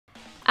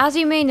As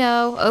you may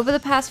know, over the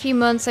past few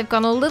months I've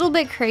gone a little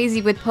bit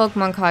crazy with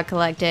Pokemon card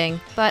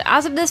collecting, but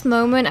as of this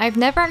moment I've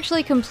never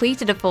actually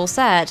completed a full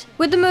set.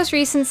 With the most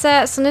recent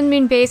set, Sun and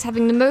Moon Base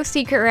having the most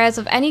secret rares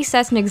of any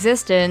set in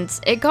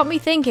existence, it got me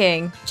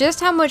thinking, just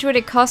how much would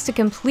it cost to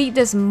complete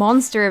this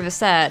monster of a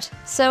set?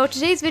 So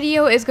today's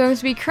video is going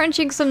to be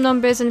crunching some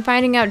numbers and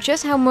finding out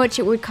just how much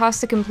it would cost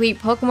to complete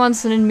Pokemon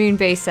Sun and Moon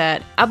Base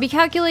set. I'll be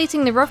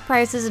calculating the rough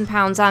prices in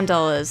pounds and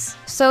dollars.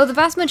 So the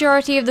vast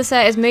majority of the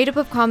set is made up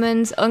of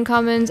commons,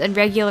 uncommons, and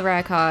regular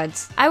rare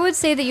cards. I would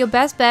say that your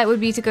best bet would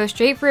be to go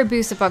straight for a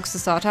booster box to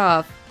start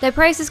off. Their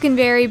prices can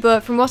vary,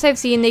 but from what I've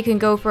seen they can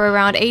go for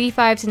around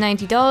 $85 to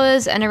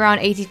 $90 and around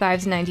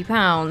 £85 to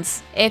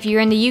 £90. If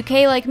you're in the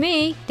UK like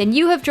me, then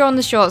you have drawn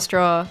the short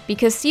straw,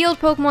 because sealed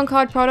Pokemon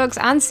card products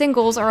and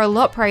singles are a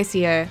lot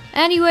pricier.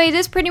 Anyway,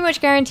 this pretty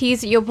much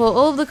guarantees that you'll pull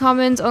all of the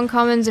commons,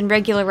 uncommons, and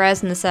regular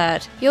rares in the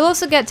set. You'll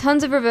also get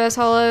tons of reverse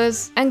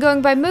holos, and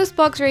going by most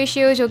box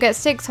ratios you'll get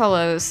 6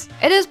 holos.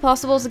 It is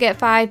possible to get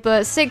 5,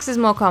 but 6 is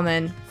more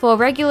common. 4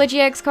 regular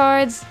GX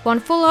cards, 1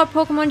 full art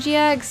Pokemon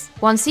GX,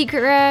 1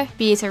 secret rare,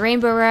 be it a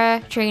rainbow rare,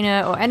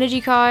 trainer, or energy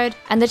card,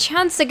 and the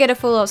chance to get a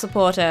full art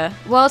supporter.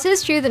 While it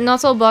is true that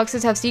not all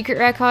boxes have secret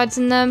rare cards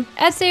in them,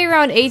 I'd say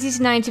around 80 to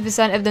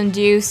 90% of them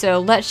do, so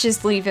let's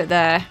just leave it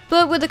there.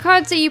 But with the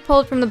cards that you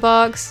pulled from the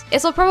box,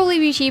 it'll probably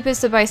be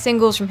cheapest to buy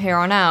singles from here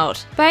on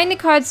out. Buying the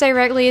cards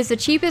directly is the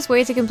cheapest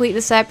way to complete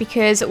the set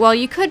because while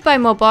you could buy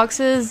more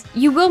boxes,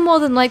 you will more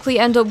than likely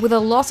end up with a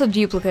lot of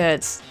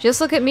duplicates. Just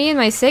look at me and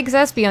my 6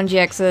 Espeon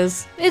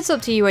GXs. It's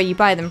up to you where you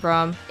buy them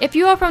from. If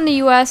you are from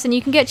the US, then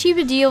you can get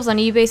cheaper deals on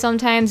eBay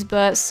sometimes,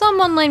 but some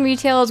online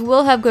retailers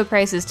will have good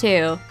prices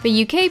too. For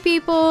UK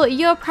people,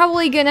 you're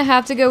probably gonna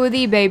have to go with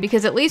eBay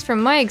because at least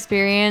from my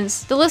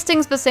experience, the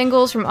listings for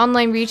singles from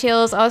online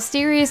retailers are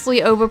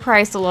seriously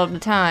overpriced a lot of the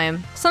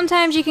time.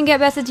 Sometimes you can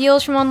get better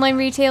deals from online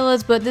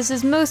retailers, but this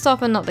is most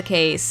often not the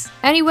case.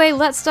 Anyway,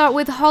 let's start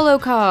with holo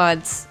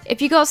cards.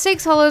 If you got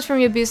 6 holos from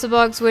your booster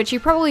box, which you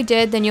probably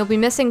did, then you'll be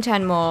missing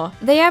 10 more.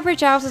 They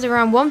average out at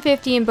around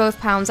 $150 in both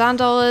pounds and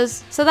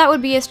dollars, so that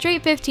would be a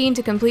straight 15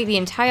 to complete the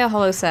entire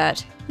holo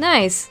set.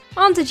 Nice!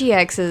 On to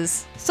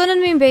GXs. Sun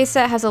and Moon Base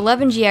set has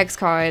 11 GX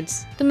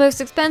cards, the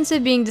most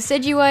expensive being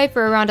Decidueye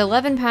for around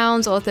 £11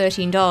 or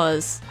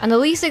 $13, and the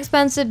least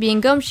expensive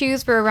being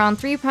Gumshoos for around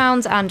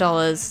 £3 and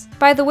dollars.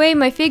 By the way,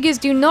 my figures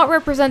do not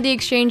represent the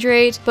exchange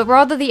rate, but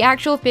rather the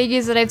actual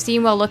figures that I've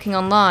seen while looking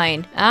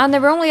online, and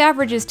they're only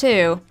averages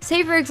too.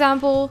 Say for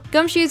example,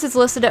 Gumshoos is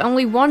listed at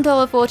only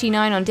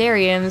 $1.49 on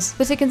Darium's,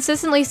 but it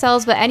consistently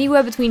sells for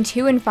anywhere between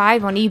 2 and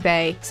 5 on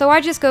eBay, so I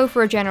just go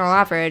for a general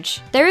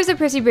average. There is a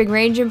pretty big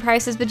range in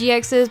prices for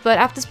GXs, but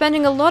after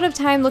spending a lot of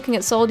time looking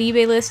at sold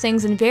eBay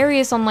listings and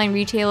various online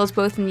retailers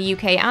both in the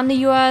UK and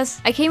the US,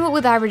 I came up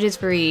with averages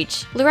for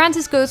each.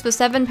 Lurantis goes for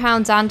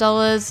 £7 and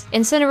dollars,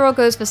 Incineroar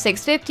goes for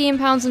 £6.50 in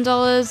pounds and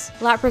dollars,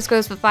 Lapras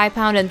goes for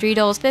 £5 and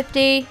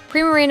 $3.50,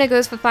 Primarina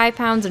goes for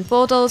 £5 and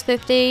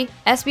 $4.50,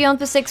 Espeon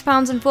for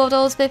 £6 and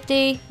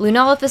 $4.50,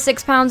 Lunala for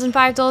 £6 and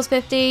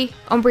 $5.50,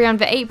 Umbreon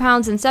for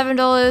 £8 and $7,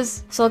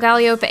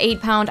 Solgaleo for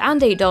 £8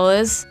 and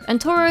 $8, and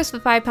Tauros for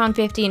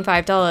 £5.50 and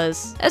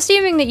 $5.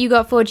 Assuming that you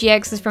got 4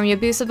 GXs from your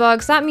booster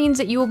box, that means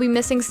that you will be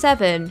missing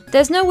 7.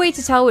 There's no way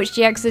to tell which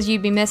GXs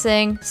you'd be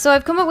missing, so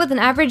I've come up with an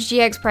average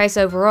GX price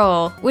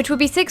overall, which would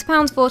be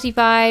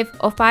 £6.45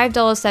 or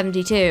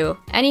 $5.72.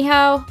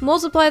 Anyhow,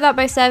 multiply that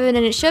by 7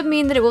 and it should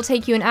mean that it will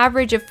take you an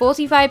average of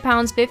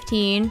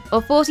 £45.15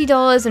 or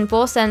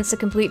 $40.04 to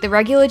complete the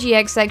regular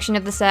GX section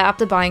of the set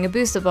after buying a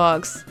booster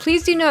box.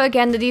 Please do note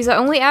again that these are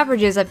only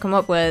averages I've come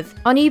up with.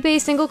 On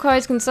eBay, single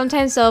cards can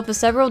sometimes sell for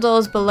several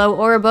dollars below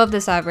or above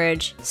this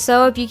average,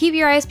 so if you keep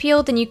your eyes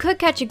peeled then you could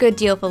catch a good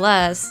deal for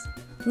less.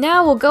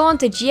 Now we'll go on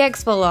to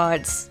GX full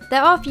arts.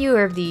 There are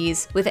fewer of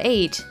these, with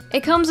 8.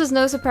 It comes as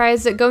no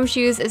surprise that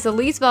Gumshoos is the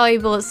least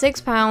valuable at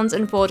 £6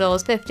 and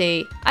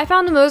 $4.50. I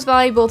found the most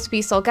valuable to be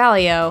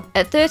Solgaleo,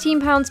 at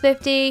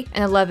 £13.50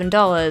 and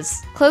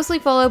 $11, closely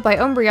followed by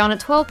Umbreon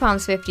at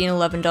 £12.50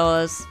 and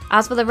 $11.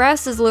 As for the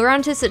rest is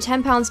Lurantis at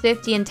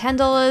 £10.50 and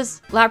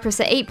 $10, Lapras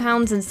at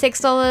 £8 and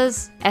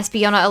 $6,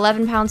 Espeon at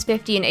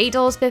 £11.50 and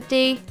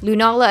 $8.50,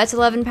 Lunala at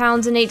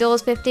 £11 and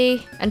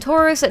 $8.50, and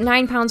Tauros at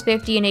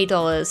 £9.50 and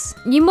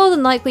 $8. You more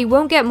than likely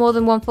won't get more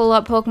than 1 full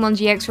art Pokemon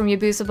GX from your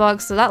booster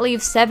box, so that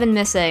leaves 7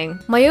 missing.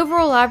 My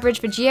overall average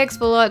for GX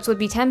full arts would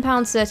be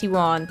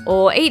 £10.31,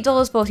 or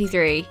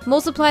 $8.43.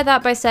 Multiply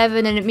that by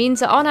 7 and it means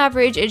that on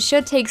average it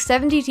should take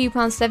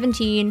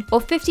 £72.17 or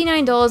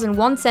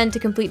 $59.01 to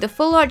complete the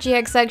full art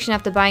GX section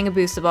after buying a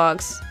booster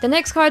box. The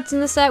next cards in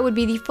the set would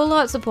be the full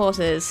art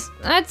supporters.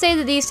 I'd say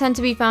that these tend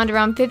to be found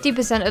around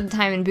 50% of the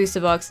time in booster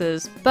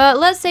boxes. But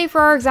let's say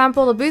for our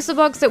example the booster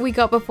box that we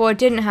got before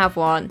didn't have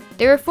one.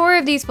 There are 4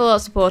 of these full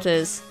art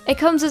supporters. It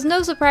comes as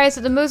no surprise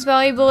that the most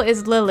valuable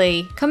is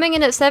Lily, coming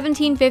in at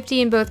 $17.50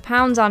 in both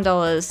pounds and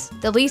dollars.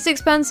 The least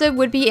expensive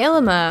would be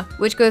Ilima,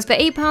 which goes for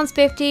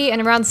 £8.50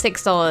 and around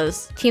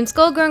 $6. Team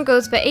Skullgrunt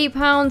goes for £8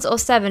 or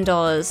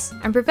 $7.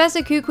 and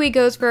Professor Kukui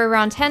goes for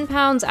around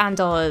 £10 and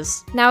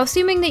dollars. Now,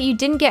 assuming that you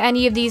didn't get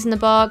any of these in the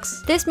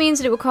box, this means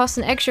that it will cost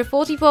an extra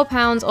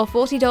 £44 or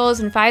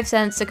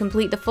 $40.05 to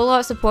complete the Full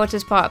Art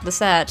Supporters part of the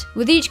set,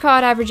 with each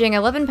card averaging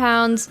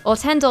 £11 or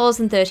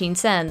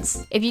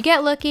 $10.13. If you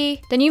get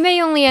lucky, then you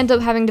may only end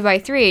up having to buy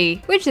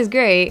 3, which is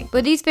great,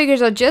 but these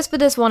figures are just for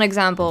this one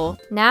example.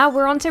 Now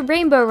we're on to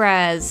Rainbow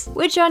Rares,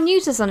 which are new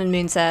to Sun and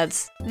Moon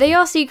sets. They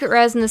are secret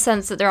rares in the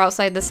sense that they're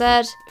outside the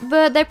set,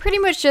 but they're pretty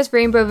much just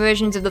rainbow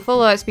versions of the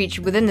Full Arts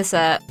featured within the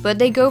set, but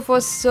they go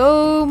for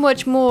so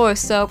much more,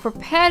 so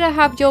prepare to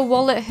have your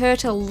wallet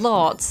hurt a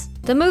lot.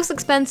 The most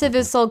expensive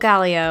is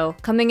Solgaleo,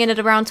 coming in at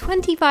around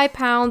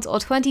 £25 or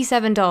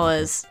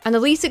 $27, and the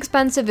least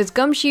expensive is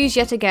Gumshoes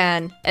yet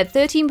again, at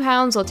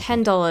 £13 or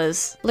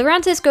 $10.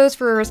 Lurantis goes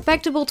for a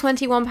respectable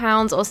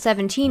 £21 or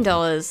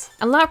 $17,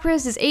 and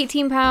Lapras is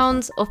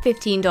 £18 or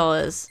 $15.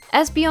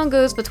 Espeon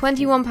goes for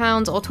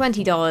 £21 or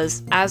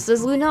 $20, as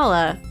does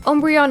Lunala.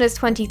 Umbreon is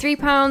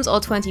 £23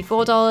 or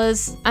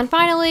 $24, and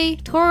finally,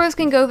 Tauros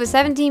can go for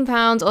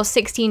 £17 or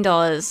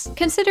 $16.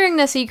 Considering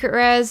they're secret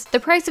rares, the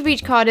price of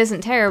each card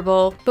isn't terrible,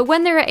 but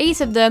when there are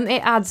 8 of them,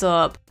 it adds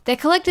up. Their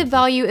collective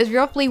value is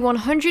roughly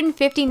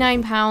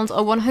 £159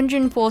 or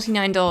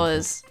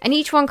 $149, and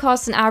each one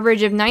costs an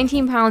average of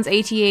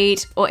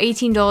 £19.88 or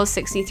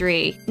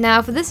 $18.63.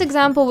 Now, for this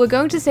example, we're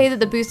going to say that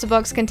the booster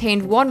box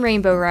contained 1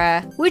 rainbow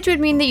rare, which would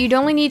mean that you'd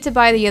only need to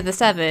buy the other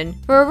 7,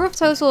 for a rough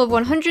total of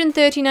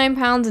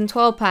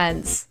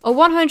 £139.12, or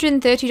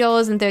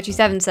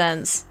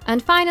 $130.37.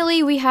 And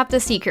finally, we have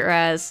the secret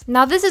rares.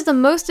 Now, this is the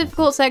most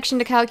difficult section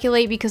to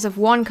calculate because of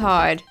 1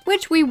 card,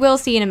 which we will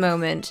see in a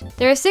moment.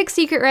 There are 6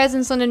 secret rares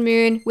in Sun and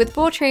Moon, with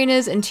 4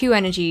 trainers and 2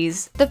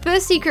 energies. The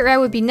first secret rare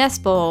would be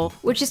Nest Ball,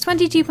 which is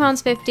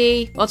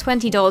 £22.50 or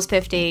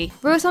 $20.50.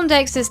 Rotom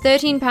Dex is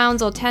 £13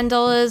 or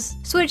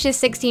 $10, Switch is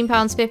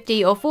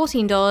 £16.50 or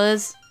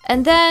 $14,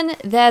 and then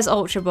there's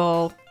Ultra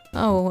Ball.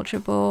 Oh, Ultra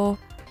Ball.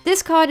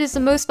 This card is the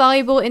most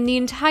valuable in the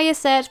entire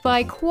set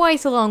by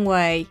quite a long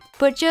way,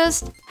 but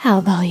just how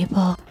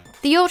valuable?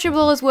 The Ultra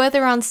Ball is worth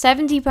around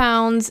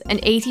 £70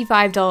 and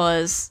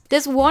 $85.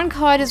 This one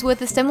card is worth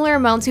a similar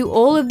amount to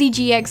all of the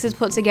GXs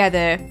put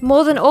together,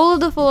 more than all of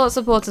the Full Art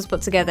Supporters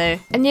put together,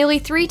 and nearly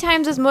 3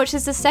 times as much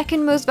as the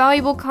second most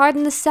valuable card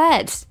in the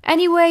set.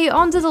 Anyway,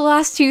 on to the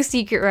last 2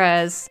 secret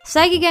rares.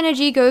 Psychic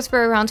Energy goes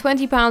for around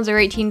 £20 or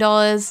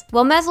 $18,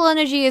 while Metal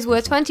Energy is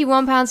worth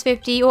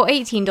 £21.50 or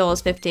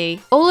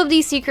 $18.50. All of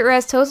these secret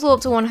rares total up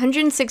to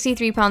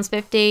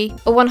 £163.50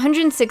 or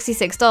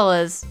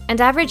 $166, and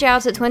average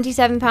out at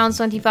 £27.25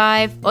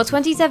 or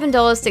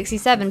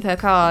 $27.67 per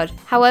card.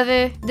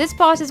 However, this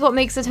part is what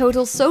makes the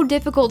total so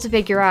difficult to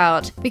figure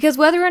out, because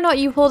whether or not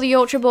you pull the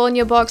Ultra Ball in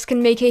your box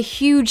can make a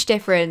huge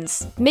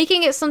difference,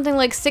 making it something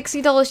like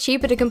 $60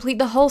 cheaper to complete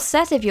the whole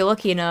set if you're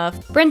lucky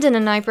enough. Brendan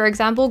and I, for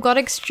example, got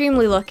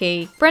extremely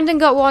lucky. Brendan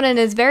got one in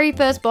his very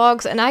first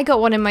box and I got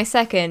one in my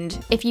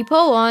second. If you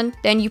pull one,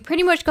 then you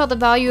pretty much got the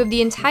value of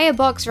the entire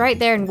box right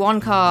there in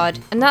 1 card,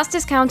 and that's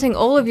discounting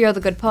all of your other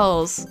good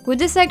pulls. With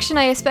this section,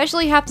 I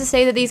especially have to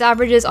say that these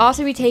averages are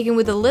to be taken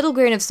with a little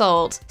grain of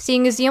salt,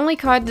 seeing as the only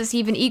card that's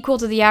even equal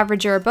to the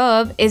average or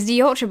above is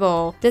the Ultra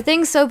Ball. The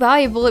thing's so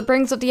valuable it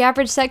brings up the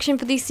average section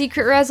for these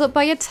secret rares up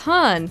by a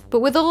ton.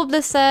 But with all of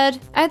this said,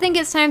 I think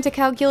it's time to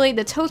calculate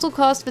the total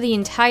cost for the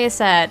entire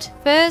set.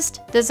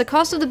 First, there's the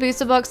cost of the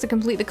booster box to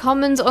complete the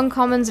commons,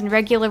 uncommons, and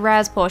regular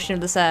rares portion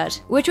of the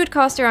set, which would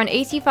cost around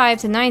 $85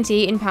 to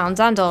 $90 in pounds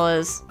and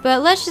dollars.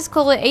 But let's just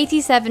call it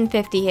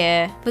 $87.50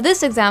 here. For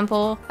this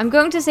example, I'm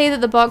going to say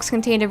that the box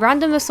contained a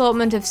random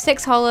assortment of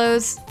 6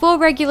 holos, 4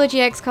 regular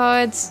GX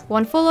cards,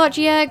 1 Full Art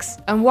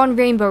GX, and 1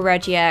 Rainbow Rare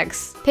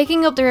GX.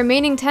 Picking up the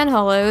remaining 10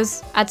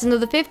 holos adds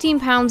another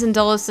 £15 in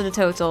dollars to the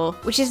total,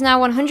 which is now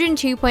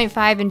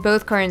 102.5 in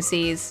both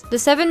currencies. The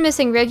 7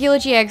 missing regular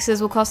GXs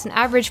will cost an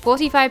average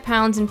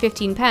 £45 and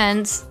 15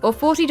 pence, or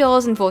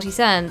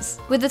 $40.40,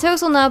 with the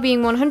total now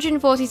being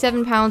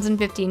 £147 and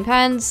 15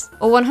 pence,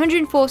 or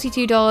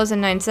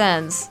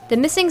 $142.09. The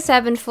missing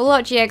 7 Full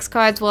Art GX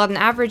cards will add an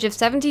average of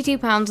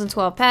 £72 and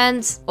 12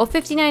 pence, or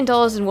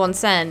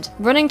 $59.01.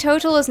 Running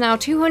total is now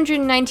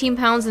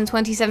 £219 and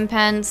 27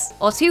 pence,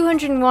 or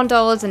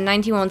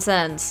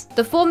 $201.91.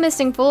 The 4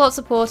 missing Full Art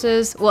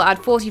supporters will add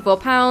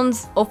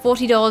 £44, or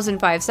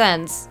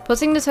 $40.05,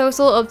 putting the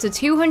total up to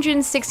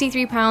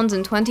 £263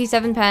 and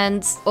 27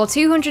 pence, or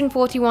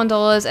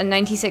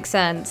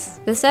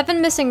 $241.96. The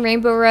 7 missing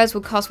Rainbow Rares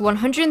will cost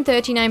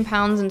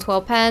 £139 and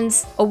 12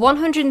 pence, or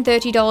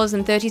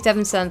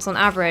 $130.37 on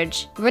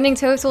average. Running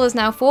total is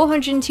now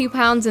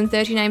 £402 and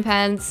 39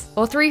 pence,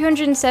 or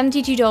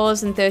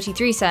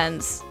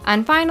 $372.33.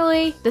 And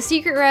finally, the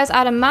secret rares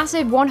add a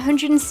massive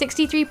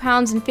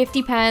 £163 and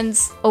 50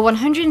 pence, or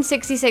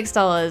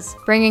 $166,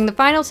 bringing the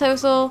final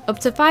total up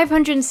to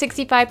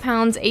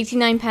 £565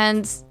 89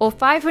 pence, or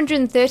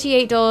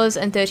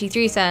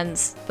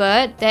 $538.33.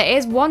 But there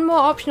is one more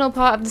optional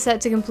part of the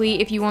set to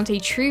complete if you want a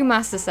true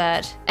master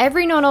set.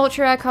 Every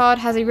non-ultra rare card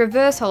has a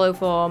reverse holo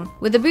form.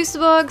 With the booster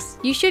box,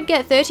 you should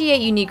get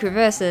 38 unique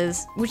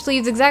reverses, which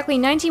leaves exactly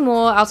 90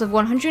 more out of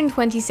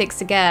 126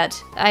 to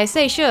get. I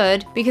say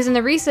should, because because in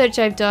the research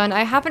I've done,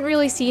 I haven't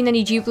really seen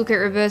any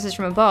duplicate reverses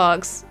from a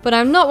box, but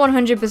I'm not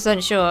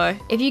 100% sure.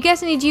 If you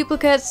get any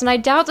duplicates, then I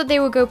doubt that they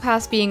will go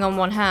past being on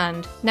one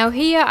hand. Now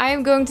here, I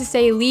am going to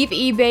say leave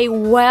eBay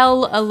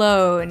well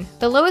alone.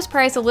 The lowest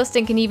price a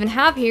listing can even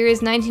have here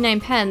is 99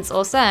 pence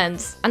or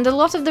cents, and a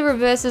lot of the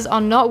reverses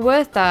are not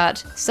worth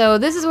that. So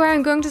this is where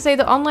I'm going to say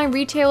that online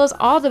retailers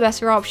are the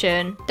better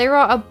option. There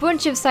are a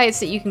bunch of sites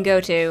that you can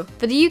go to.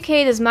 For the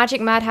UK, there's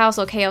Magic Madhouse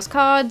or Chaos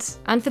Cards,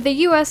 and for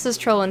the US, there's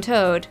Troll and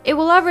Toad. It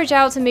will average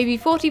out to maybe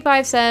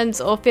 45 cents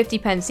or 50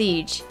 pence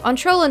each. On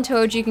Troll and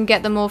Toad, you can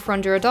get them all for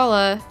under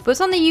 $1, but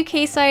on the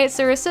UK sites,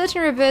 there are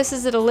certain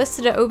reverses that are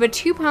listed at over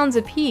 £2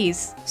 a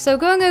piece. So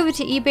going over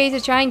to eBay to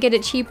try and get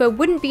it cheaper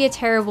wouldn't be a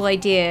terrible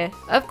idea.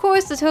 Of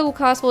course, the total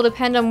cost will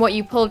depend on what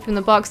you pulled from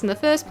the box in the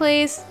first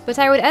place, but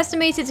I would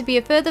estimate it to be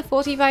a further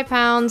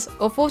 £45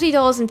 or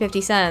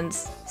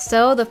 $40.50.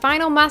 So the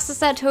final master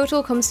set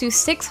total comes to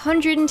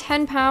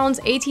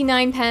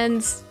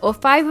 £610.89 or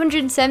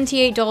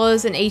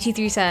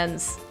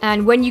 $578.83.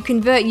 And when you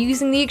convert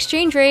using the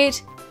exchange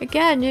rate,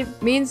 again, it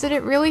means that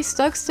it really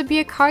sucks to be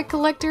a card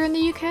collector in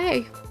the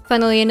UK.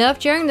 Funnily enough,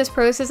 during this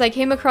process I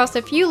came across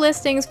a few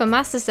listings for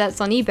master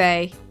sets on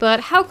eBay, but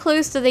how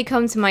close do they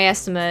come to my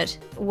estimate?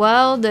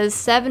 Well, there's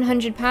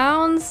 £700,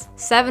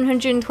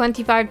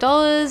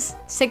 $725,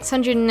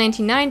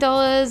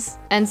 $699,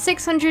 and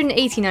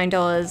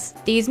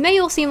 $689. These may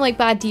all seem like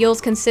bad deals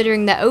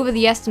considering they're over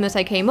the estimate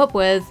I came up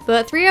with,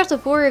 but 3 out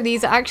of 4 of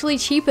these are actually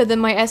cheaper than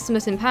my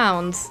estimate in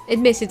pounds,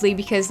 admittedly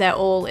because they're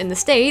all in the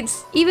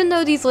States. Even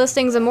though these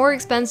listings are more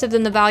expensive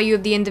than the value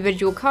of the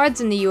individual cards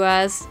in the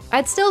US,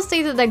 I'd still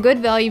say that they're good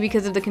value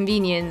because of the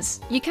convenience.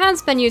 You can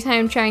spend your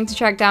time trying to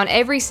track down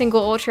every single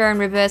ultra and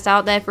reverse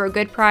out there for a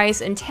good price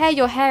and tear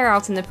your hair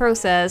out in the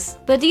process,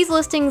 but these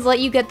listings let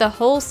you get the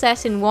whole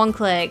set in one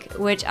click,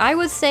 which I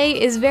would say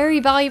is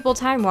very valuable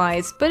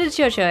time-wise, but it's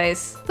your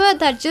choice. But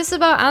that just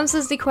about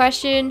answers the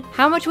question,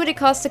 how much would it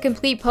cost to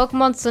complete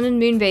Pokemon Sun and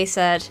Moon base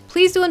set?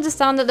 Please do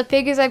understand that the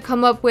figures I've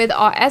come up with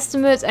are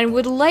estimates and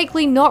would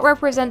likely not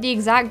represent the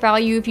exact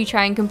value if you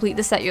try and complete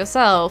the set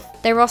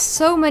yourself. There are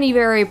so many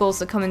variables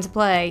that come into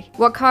play.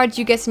 What cards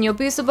you get in your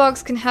booster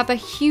box can have a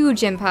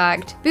huge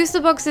impact.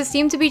 Booster boxes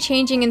seem to be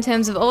changing in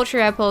terms of Ultra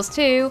Rare pulls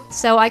too,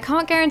 so I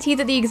can't guarantee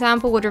that the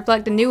example would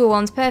reflect the newer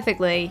ones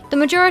perfectly. The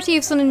majority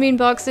of Sun and Moon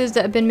boxes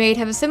that have been made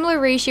have a similar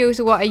ratio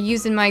to what I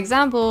used in my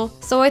example,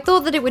 so I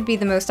thought that it would be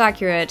the most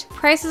accurate.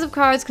 Prices of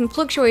cards can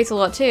fluctuate a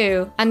lot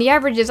too, and the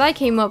averages I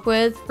came up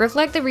with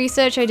reflect the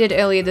research I did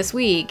earlier this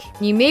week.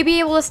 You may be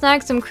able to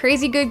snag some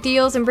crazy good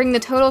deals and bring the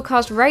total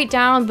cost right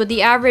down, but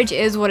the average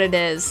is what it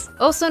is.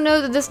 Also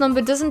know that this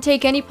number doesn't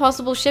take any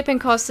possible shipping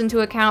costs into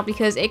account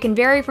because it can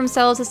vary from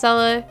seller to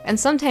seller, and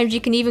sometimes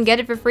you can even get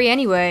it for free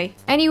anyway.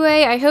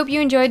 Anyway, I hope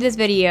you enjoyed this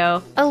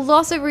video. A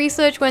lot of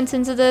research went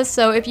into this,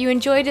 so if you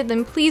enjoyed it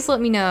then please let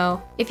me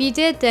know. If you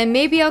did, then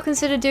maybe I'll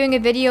consider doing a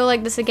video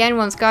like this again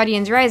once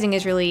Guardians Rising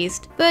is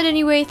released. But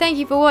anyway, thank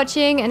you for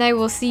watching, and I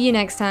will see you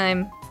next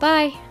time.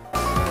 Bye!